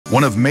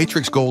One of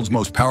MatrixGold's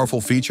most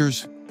powerful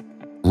features?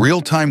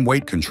 Real-time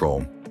weight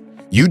control.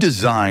 You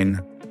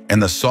design,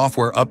 and the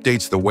software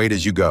updates the weight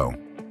as you go.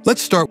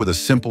 Let's start with a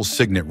simple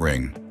signet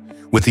ring.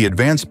 With the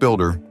advanced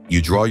builder,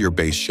 you draw your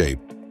base shape,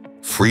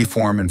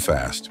 free-form and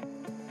fast.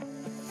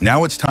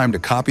 Now it's time to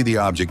copy the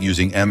object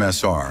using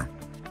MSR.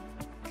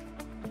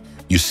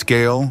 You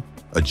scale,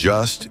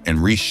 adjust,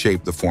 and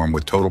reshape the form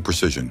with total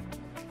precision.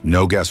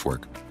 No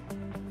guesswork.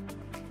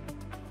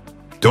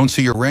 Don't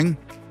see your ring?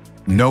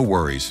 No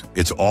worries,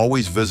 it's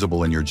always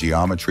visible in your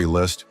geometry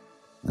list,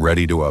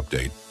 ready to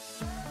update.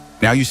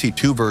 Now you see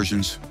two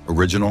versions,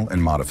 original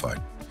and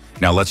modified.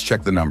 Now let's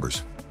check the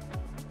numbers.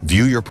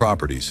 View your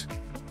properties.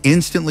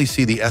 Instantly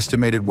see the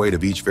estimated weight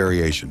of each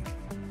variation.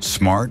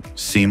 Smart,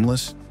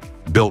 seamless,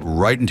 built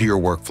right into your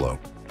workflow.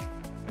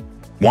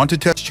 Want to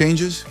test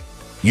changes?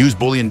 Use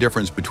Boolean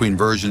difference between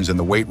versions and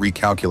the weight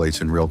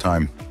recalculates in real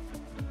time.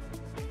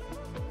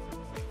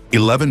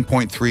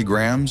 11.3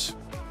 grams,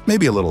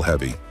 maybe a little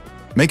heavy.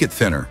 Make it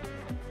thinner.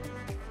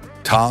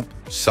 Top,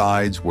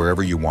 sides,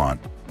 wherever you want.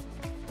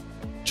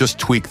 Just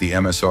tweak the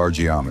MSR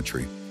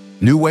geometry.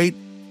 New weight,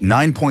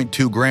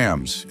 9.2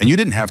 grams, and you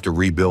didn't have to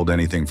rebuild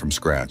anything from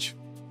scratch.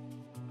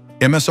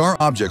 MSR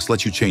objects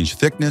let you change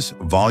thickness,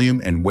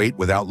 volume, and weight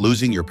without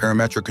losing your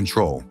parametric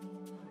control.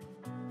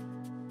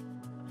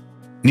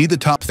 Need the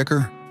top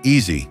thicker?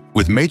 Easy.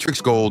 With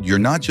MatrixGold, you're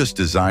not just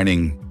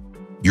designing,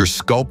 you're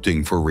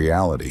sculpting for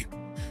reality.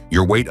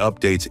 Your weight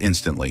updates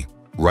instantly,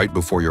 right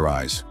before your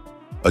eyes.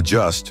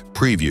 Adjust,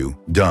 preview,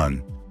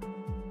 done.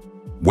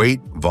 Weight,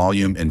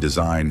 volume, and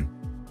design,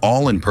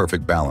 all in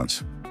perfect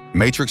balance.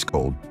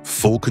 MatrixGold,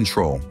 full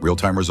control,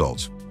 real-time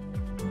results.